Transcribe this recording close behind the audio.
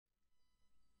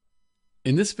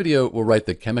In this video, we'll write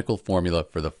the chemical formula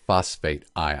for the phosphate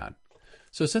ion.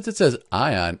 So since it says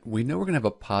ion, we know we're going to have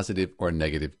a positive or a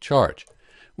negative charge.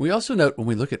 We also note when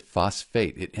we look at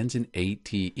phosphate, it ends in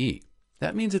ATE.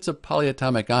 That means it's a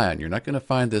polyatomic ion. You're not going to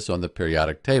find this on the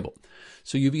periodic table.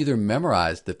 So you've either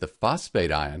memorized that the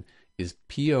phosphate ion is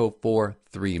PO4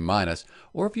 3-,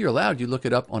 or if you're allowed, you look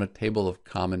it up on a table of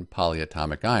common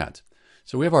polyatomic ions.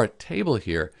 So we have our table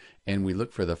here, and we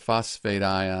look for the phosphate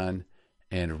ion,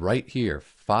 and right here,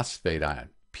 phosphate ion,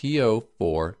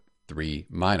 PO4 3-.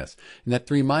 And that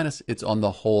 3-, it's on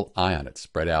the whole ion. It's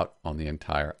spread out on the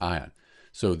entire ion.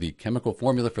 So the chemical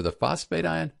formula for the phosphate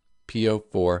ion,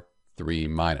 PO4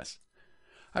 3-.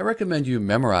 I recommend you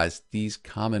memorize these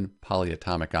common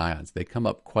polyatomic ions. They come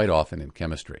up quite often in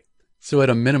chemistry. So at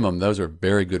a minimum, those are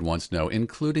very good ones to know,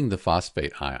 including the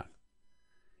phosphate ion.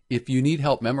 If you need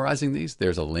help memorizing these,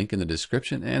 there's a link in the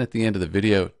description and at the end of the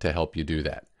video to help you do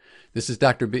that. This is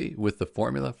Dr. B with the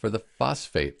formula for the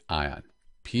phosphate ion,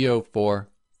 PO4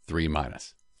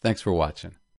 3-. Thanks for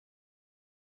watching.